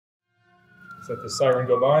Just let the siren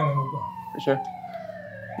go by and then we'll go. For sure.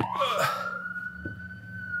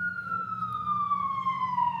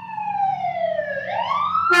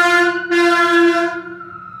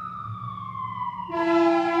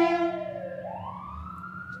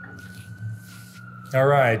 All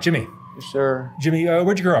right, Jimmy. Yes, sir. Jimmy,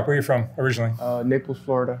 where'd you grow up? Where are you from originally? Naples,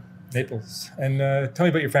 Florida. Naples. And tell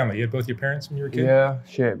me about your family. You had both your parents when you were a kid? Yeah,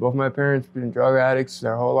 shit. Both my parents been drug addicts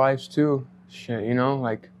their whole lives too. Shit, you know,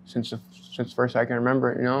 like since first I can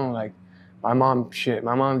remember, you know, like my mom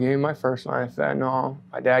gave me my first line of fentanyl.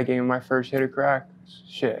 My dad gave me my first hit of crack.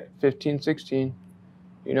 Shit, 15, 16.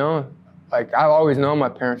 You know, like I've always known my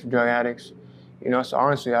parents were drug addicts. You know, so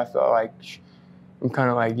honestly, I felt like I'm kind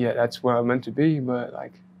of like, yeah, that's what I'm meant to be. But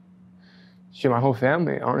like, shit, my whole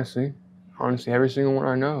family, honestly, every single one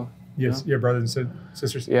I know. Yes, you have brothers and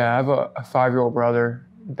sisters? Yeah, I have a 5-year-old brother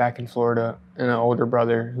back in Florida and an older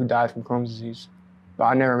brother who died from Crohn's disease. But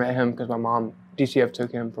I never met him because my mom, DCF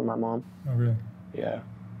took him from my mom. Oh, really? Yeah.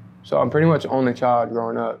 So I'm pretty much the only child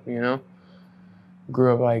growing up, you know?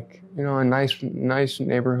 Grew up like, you know, a nice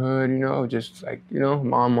neighborhood, you know, just like, you know,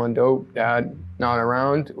 mom on dope, dad not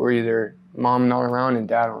around, or either mom not around and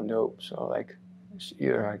dad on dope. So like, it's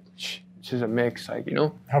either like, it's just a mix, like, you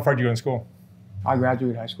know? How far did you go in school? I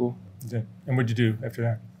graduated high school. And what'd you do after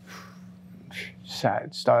that?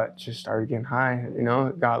 Just started getting high, you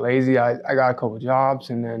know, got lazy. I got a couple jobs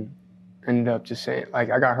and then ended up just saying, like,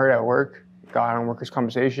 I got hurt at work, got on workers'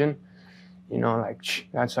 compensation, you know, like,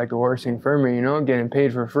 that's like the worst thing for me, you know, getting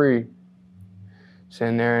paid for free.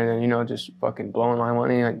 Sitting there and then, you know, just fucking blowing my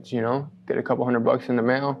money, and, you know, get a couple $100 in the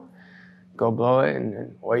mail, go blow it and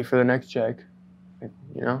then wait for the next check,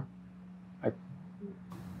 you know.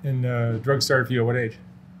 And drugs started for you at what age?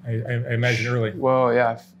 I imagine early. Well,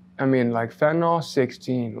 yeah. I mean, like fentanyl,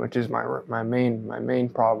 16, which is my main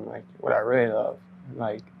problem, like what I really love.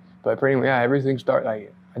 Like, but pretty much, yeah, everything started,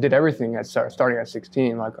 like, I did everything starting at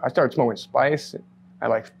 16. Like, I started smoking spice at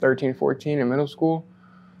like 13, 14 in middle school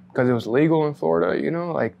because it was legal in Florida, you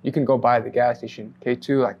know? Like, you can go buy at the gas station,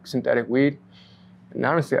 K2, like synthetic weed. And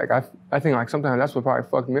honestly, like, I think like sometimes that's what probably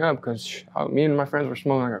fucked me up because me and my friends were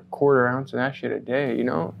smoking like a quarter ounce of that shit a day, you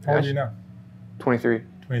know? How old are you now? 23.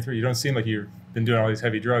 23. You don't seem like you've been doing all these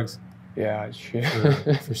heavy drugs. Yeah, shit.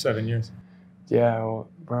 For 7 years. Yeah, well,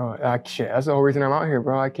 bro, shit, that's the whole reason I'm out here,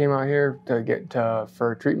 bro. I came out here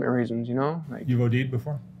for treatment reasons, you know? Like, you've OD'd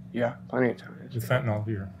before? Yeah, plenty of times. With fentanyl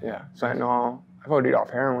here? Yeah, fentanyl. I've OD'd off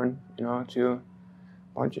heroin, you know, too.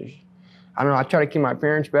 Bunches. I don't know, I try to keep my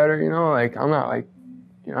parents better, you know? Like, I'm not like,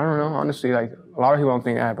 you know, I don't know, honestly, like, a lot of people don't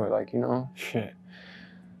think that, but like, you know, shit.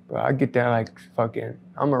 But I get that, like, fucking,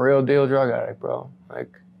 I'm a real deal drug addict, bro.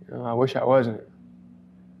 Like, you know, I wish I wasn't.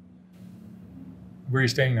 Where are you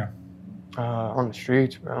staying now? On the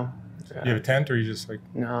streets, bro. Yeah. You have a tent, or you just like?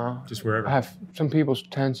 No. Just wherever? I have some people's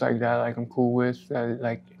tents like that, like I'm cool with. That,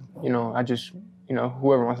 like, you know, I just, you know,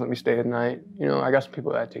 whoever wants to let me stay at night. You know, I got some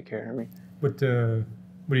people that take care of me. What do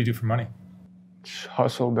you do for money? Just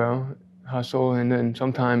hustle, bro. Hustle, and then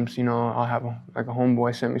sometimes, you know, I'll have like a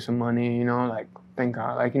homeboy send me some money. You know, like, thank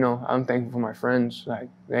God. Like, you know, I'm thankful for my friends. Like,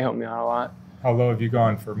 they help me out a lot. How low have you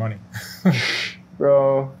gone for money?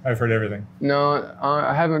 Bro, I've heard everything. No,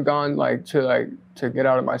 I haven't gone like to get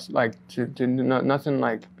out of my nothing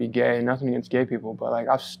like be gay, nothing against gay people, but like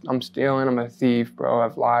I'm stealing, I'm a thief, bro.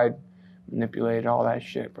 I've lied, manipulated, all that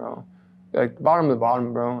shit, bro. Like bottom to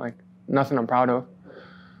bottom, bro. Like nothing I'm proud of.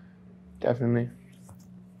 Definitely.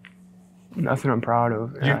 Nothing I'm proud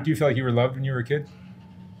of. Yeah. Do you feel like you were loved when you were a kid?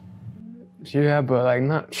 Yeah, but like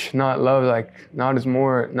not love, like not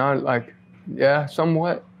like, yeah,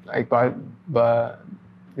 somewhat. Like, but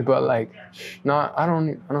like, not, I don't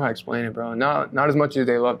know how to explain it, bro. Not as much as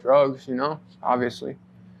they love drugs, you know, obviously.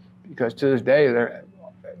 Because to this day,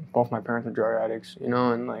 both my parents are drug addicts, you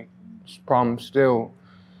know, and like, problem still,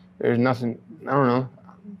 there's nothing, I don't know.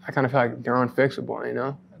 I kind of feel like they're unfixable, you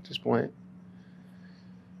know, at this point.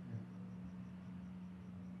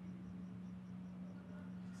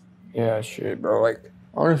 Yeah, shit, bro. Like,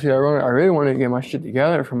 honestly, I really wanted to get my shit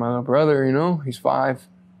together for my little brother, you know? He's 5.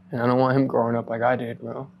 And I don't want him growing up like I did,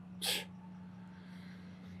 bro.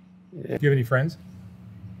 Yeah. Do you have any friends?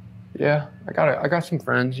 Yeah, I got some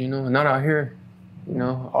friends, you know, not out here, you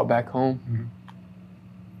know, all back home.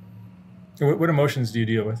 Mm-hmm. What emotions do you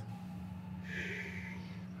deal with?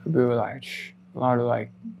 I deal with like a lot of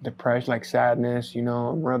like depression, like sadness, you know.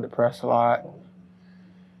 I'm real depressed a lot.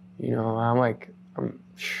 You know, I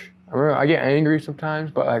get angry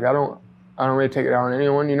sometimes, but like I don't really take it out on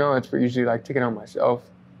anyone, you know. It's usually like taking it on myself.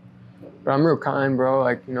 But I'm real kind, bro.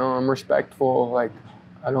 Like, you know, I'm respectful. Like,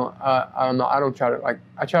 I don't try to like,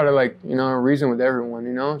 I try to like, you know, reason with everyone,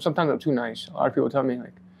 you know. Sometimes I'm too nice. A lot of people tell me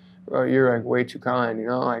like, bro, you're like way too kind, you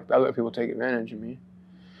know, like I let people take advantage of me.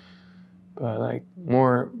 But like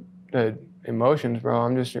more the emotions, bro,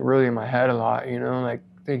 I'm just really in my head a lot, you know, like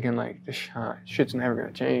thinking like this shit's never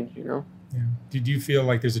gonna change, you know. Yeah. Did you feel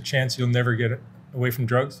like there's a chance you'll never get away from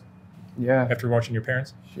drugs Yeah. after watching your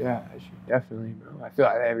parents? Yeah, definitely, bro. I feel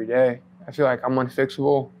like that every day. I feel like I'm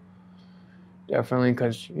unfixable. Definitely,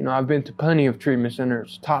 because, you know, I've been to plenty of treatment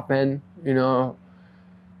centers, top end, you know,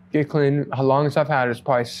 get clean. How longest I've had is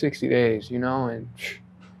probably 60 days, you know, and,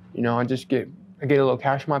 you know, I get a little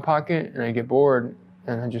cash in my pocket and I get bored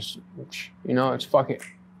and I just, you know, it's fuck it,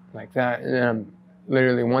 like that. And then I'm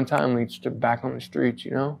literally one time leads to back on the streets,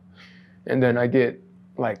 you know, and then I get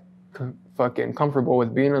like fucking comfortable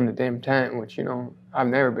with being on the damn tent, which, you know, I've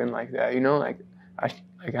never been like that, you know, like I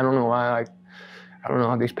don't know why, like, I don't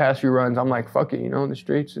know, these past few runs, I'm like, fuck it, you know, the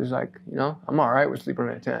streets is like, you know, I'm all right with sleeping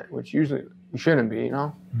in a tent, which usually you shouldn't be, you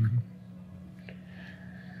know?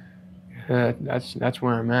 Mm-hmm. That's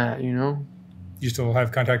where I'm at, you know? You still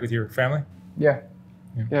have contact with your family? Yeah.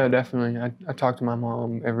 Yeah, definitely. I talk to my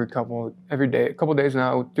mom every day, a couple days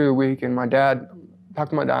now through the week, and talk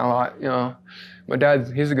to my dad a lot, you know? My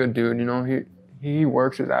dad, he's a good dude, you know? He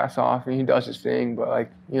works his ass off and he does his thing, but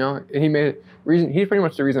like, you know, he's pretty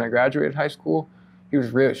much the reason I graduated high school. He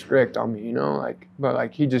was really strict on me, you know, like, but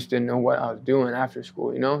like he just didn't know what I was doing after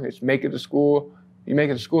school, you know. It's make it to school. You make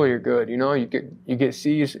it to school, you're good, you know. You get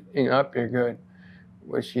C's and up, you're good,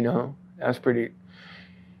 which, you know, that's pretty.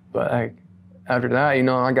 But like after that, you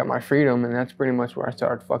know, I got my freedom, and that's pretty much where I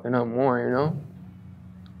started fucking up more, you know.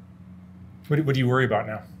 What do you worry about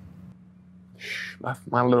now?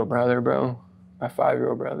 My little brother, bro, my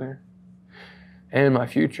 5-year-old brother, and my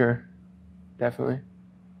future, definitely.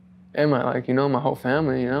 And my, like, you know, my whole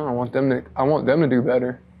family, you know, I want them to do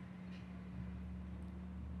better.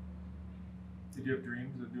 Did you have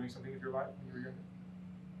dreams of doing something with your life when you were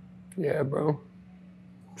younger? Yeah, bro.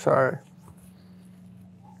 Sorry.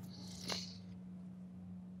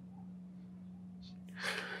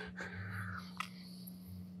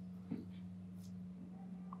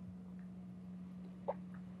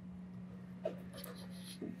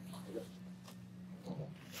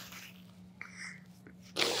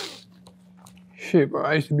 Shit, bro,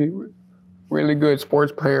 I used to be really good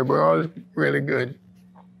sports player, bro. I was really good.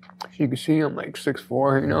 As you can see, I'm like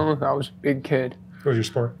 6'4", you know? I was a big kid. What was your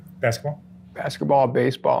sport? Basketball? Basketball,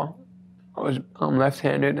 baseball. I'm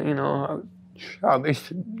left-handed, you know? I used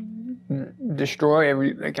to destroy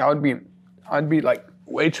I'd be like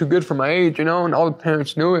way too good for my age, you know? And all the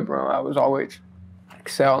parents knew it, bro. I was always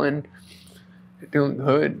excelling, doing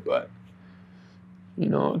good, but you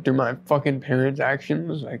know, through my fucking parents'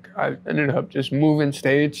 actions, like I ended up just moving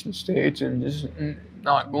states and just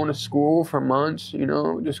not going to school for months, you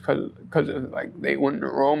know, just cause of like they wouldn't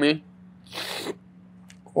enroll me,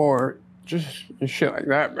 or just shit like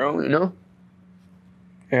that, bro, you know.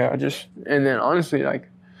 Yeah, and then honestly, like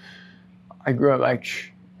I grew up like,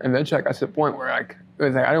 eventually I got to the point where like it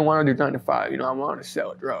was like I didn't want to do 9 to 5, you know, I wanted to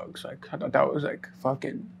sell drugs. Like I thought that was like thought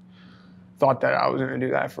that I was gonna do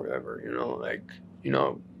that forever, you know, like. You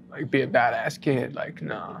know, like be a badass kid, like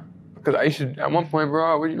nah. Because I used to at one point,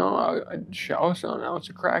 bro, you know, I'd shower selling ounce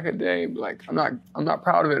of crack a day, but like I'm not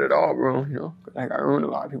proud of it at all, bro. You know, like I ruined a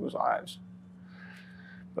lot of people's lives.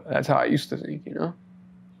 But that's how I used to think, you know.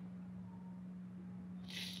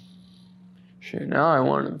 Shit, now I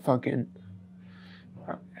want to fucking.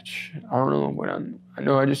 I don't know what I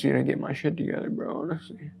know I just need to get my shit together, bro.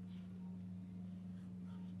 Honestly.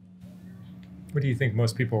 What do you think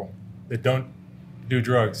most people that don't do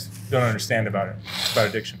drugs don't understand about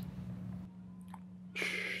addiction?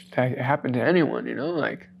 It happened to anyone, you know,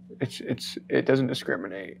 like it doesn't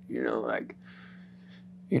discriminate, you know, like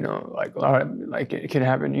like a lot of, like it can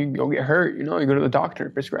happen, you go get hurt, you know, you go to the doctor,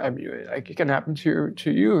 prescribe you it, like it can happen to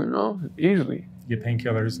you, you know, easily. You get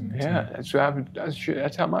painkillers and yeah, that's what happened.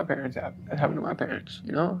 That's how my parents happened. That happened to my parents,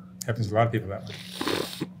 you know. Happens to a lot of people that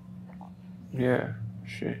way. Yeah,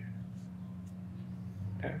 shit.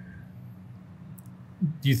 Yeah.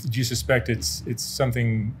 Do you suspect it's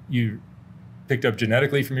something you picked up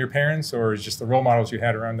genetically from your parents, or is just the role models you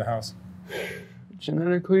had around the house?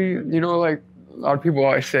 Genetically, you know, like a lot of people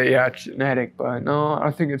always say, yeah, it's genetic, but no, I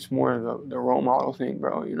think it's more the role model thing,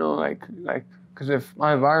 bro. You know, like, because if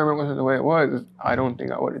my environment wasn't the way it was, I don't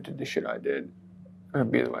think I would have did the shit I did.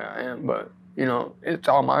 I'd be the way I am, but you know, it's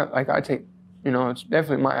all I take, you know, it's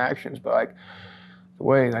definitely my actions, but like the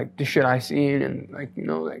way, like the shit I seen and like, you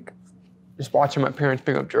know, like. Just watching my parents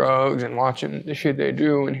pick up drugs and watching the shit they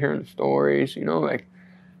do and hearing the stories, you know, like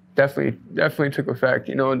definitely took effect,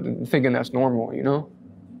 you know, thinking that's normal, you know?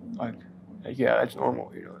 Like, yeah, that's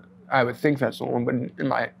normal, you know? I would think that's normal, but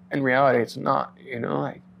in reality, it's not, you know?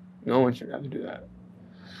 Like, no one should have to do that.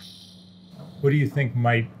 What do you think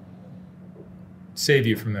might save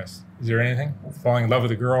you from this? Is there anything? Falling in love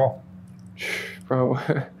with a girl? Bro,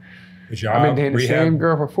 A job? I've been dating the Rehab? same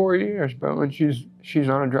girl for 4 years, bro, and she's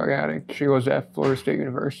not a drug addict. She was at Florida State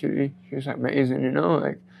University. She's amazing, you know?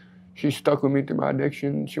 Like, she stuck with me through my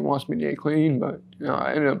addiction. She wants me to get clean, but, you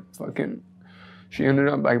know, she ended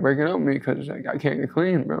up, like, breaking up with me because, like, I can't get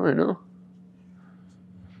clean, bro, you know?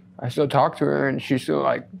 I still talk to her, and she still,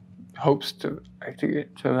 like, hopes to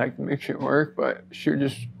make shit work, but she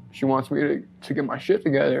wants me to get my shit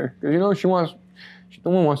together. Because, you know,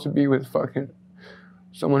 no one wants to be with fucking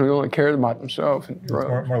someone who only cares about themselves. And It's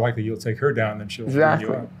more likely you'll take her down than she'll bring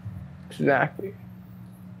you up. Exactly.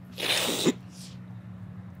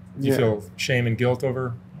 Do you feel shame and guilt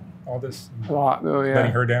over all this? A lot, though, yeah.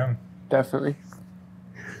 Letting her down? Definitely.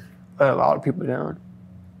 Let a lot of people down.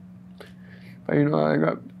 But, you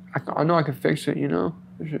know, I know I can fix it, you know?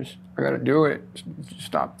 It's just, I gotta do it. Just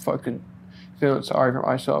stop fucking feeling sorry for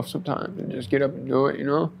myself sometimes and just get up and do it, you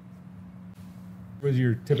know? What does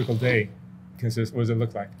your typical day consist? What does it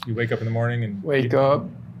look like? You wake up in the morning and... Wake up,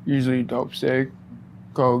 usually dope sick,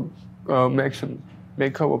 go make a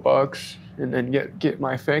couple bucks, and then get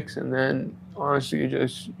my fix, and then honestly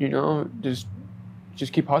just, you know, just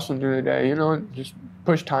keep hustling through the day, you know? Just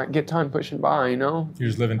get time pushing by, you know? You're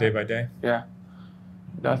just living day by day? Yeah.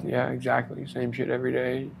 Nothing, yeah, exactly. Same shit every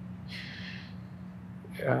day.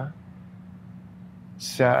 Yeah.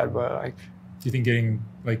 Sad, but like... Do you think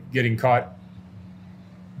getting caught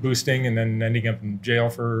boosting and then ending up in jail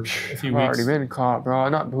for a few weeks? I've already been caught, bro.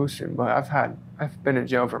 Not boosting, but I've been in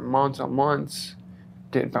jail for months on months.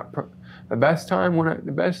 The best time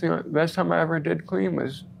I ever did clean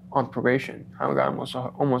was on probation. I got almost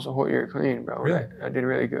a whole year clean, bro. Really? I did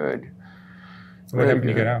really good. So what happened when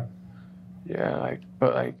you got out? Yeah,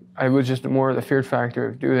 I was just more of the fear factor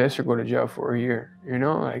of do this or go to jail for a year, you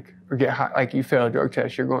know, like, or get high, like you fail a drug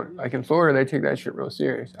test, you're going, like in Florida, they take that shit real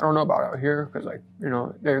serious. I don't know about out here, because like, you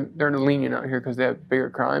know, they're lenient out here because they have bigger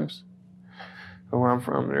crimes. But where I'm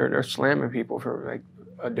from, they're slamming people for like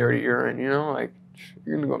a dirty urine, you know, like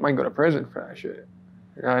might go to prison for that shit.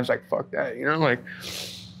 And I was like, fuck that, you know, like.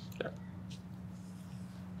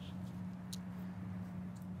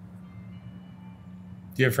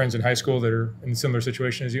 Do you have friends in high school that are in a similar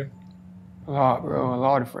situation as you? A lot, bro. A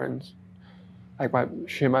lot of friends. Like my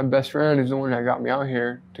best friend is the one that got me out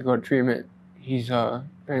here to go to treatment. He's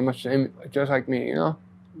pretty much the same, just like me, you know,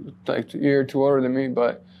 like a year or two older than me.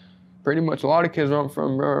 But pretty much a lot of kids where I'm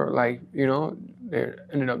from, bro, are like, you know, they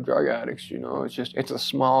ended up drug addicts. You know, it's a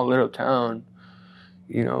small little town.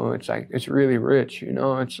 You know, it's really rich. You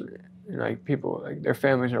know, it's like people, like their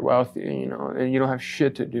families are wealthy, you know, and you don't have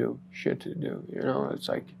shit to do, you know. It's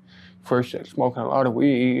like first you're smoking a lot of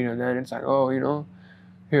weed, and then it's like, oh, you know,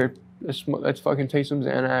 here, let's fucking take some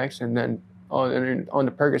Xanax, and then then on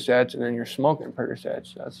the Percocets, and then you're smoking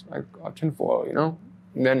Percocets. That's like a tinfoil, you know.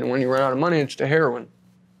 And then when you run out of money, it's the heroin.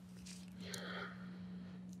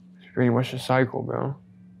 It's pretty much a cycle, bro.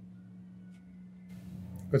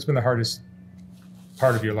 What's been the hardest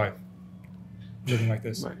part of your life? Living like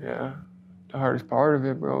this. But yeah, the hardest part of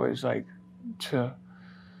it, bro, is like to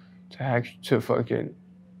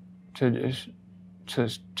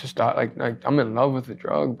stop. Like I'm in love with the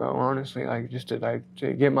drug, bro. Honestly, like just to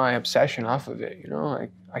get my obsession off of it. You know, like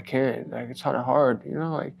I can't. Like it's kind of hard. You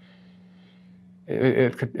know, like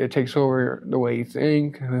it takes over the way you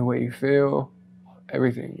think, the way you feel,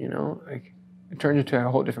 everything. You know, like it turns you into a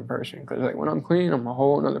whole different person. Because like when I'm clean, I'm a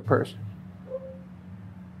whole other person.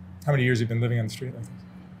 How many years have you been living on the street like this?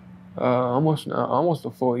 Almost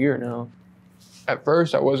a full year now. At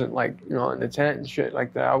first, I wasn't like, you know, in the tent and shit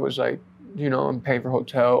like that. I was like, you know, I'm paying for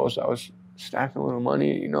hotels. I was stacking a little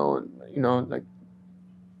money, you know, like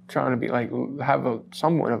trying to be like have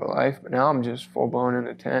somewhat of a life. But now I'm just full blown in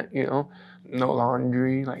the tent, you know, no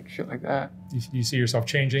laundry, like shit like that. Do you see yourself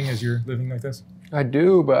changing as you're living like this? I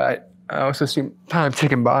do, but I also see time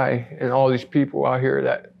ticking by, and all these people out here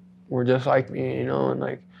that were just like me, you know, and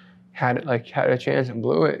like had a chance and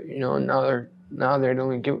blew it, you know, and now they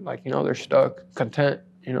don't get, like, you know, they're stuck, content,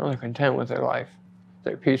 you know, they're content with their life.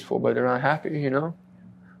 They're peaceful, but they're not happy, you know.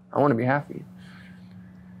 I want to be happy.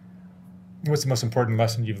 What's the most important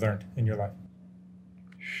lesson you've learned in your life?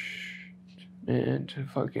 Man, to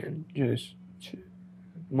fucking to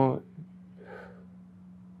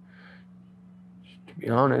be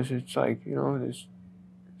honest, it's like, you know, it's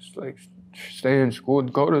like stay in school,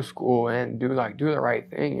 go to school, and do the right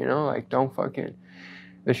thing, you know, like don't fucking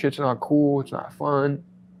this shit's not cool, it's not fun,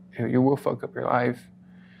 you will fuck up your life.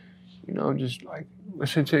 You know, just like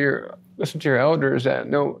listen to your elders that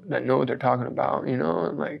know what they're talking about, you know,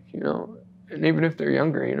 and like, you know, and even if they're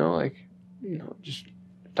younger, you know, like, you know, just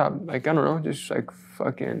stop, like, I don't know, just like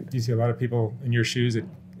fucking. Do you see a lot of people in your shoes that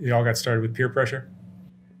they all got started with peer pressure?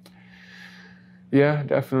 Yeah,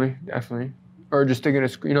 definitely. Or just thinking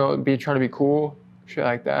it's, you know, trying to be cool, shit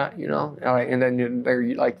like that, you know, and then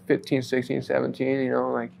they're like 15, 16, 17, you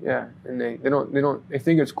know, like, yeah, and they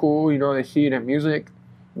think it's cool, you know, they see it in music.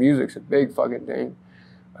 Music's a big fucking thing.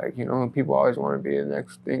 Like, you know, people always want to be the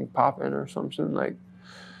next thing popping or something. Like,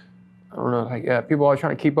 I don't know, like, yeah, people are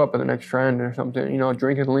trying to keep up with the next trend or something, you know,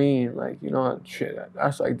 drinking lean, like, you know, shit,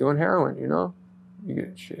 that's like doing heroin, you know? You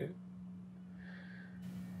get shit.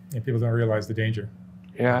 Yeah, people don't realize the danger.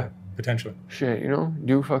 Yeah. Potentially. Shit, you know,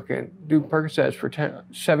 do Percocets for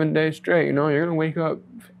 7 days straight, you know, you're gonna wake up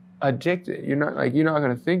addicted. You're not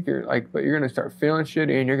gonna think you're like, but you're gonna start feeling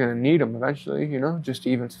shitty and you're gonna need them eventually, you know, just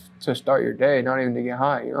to start your day, not even to get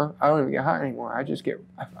high, you know. I don't even get high anymore. I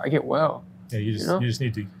get well. Yeah, you know? just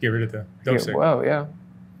need to get rid of the dosing. Get well, yeah.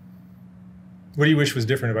 What do you wish was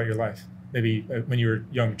different about your life? Maybe when you were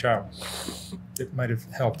a young child, that might have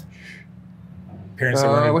helped. Parents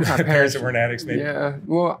that weren't addicts, maybe. Yeah,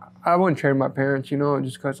 well, I wouldn't trade my parents, you know,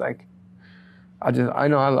 just because like, I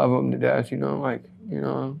know I love them to death, you know, like, you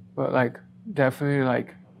know, but like definitely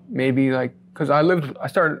like maybe like, because I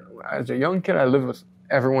started as a young kid, I lived with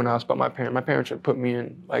everyone else but my parents. My parents would put me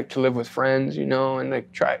in like to live with friends, you know, and they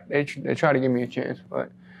try to give me a chance,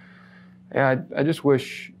 but yeah, I just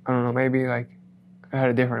wish, I don't know, maybe like I had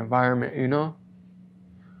a different environment, you know,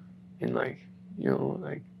 and like, you know,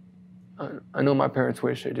 like I know my parents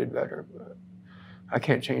wish they did better, but I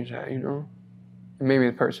can't change that, you know, and maybe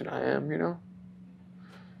the person I am, you know.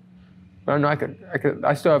 But I know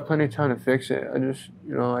I still have plenty of time to fix it. I just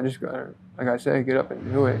gotta, like I said, get up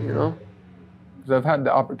and do it, you know? Because I've had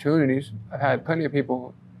the opportunities. I've had plenty of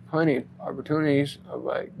opportunities of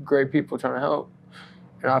like great people trying to help.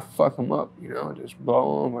 And I fuck them up, you know, just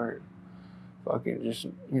blow them or fucking just,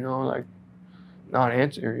 you know, like not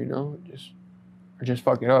answer, you know, or just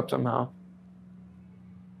fuck it up somehow.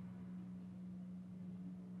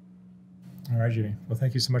 All right, Jimmy. Well,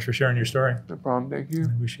 thank you so much for sharing your story. No problem. Thank you.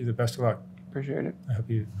 I wish you the best of luck. Appreciate it. I hope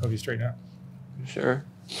you straighten out. Sure.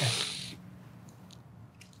 Yeah.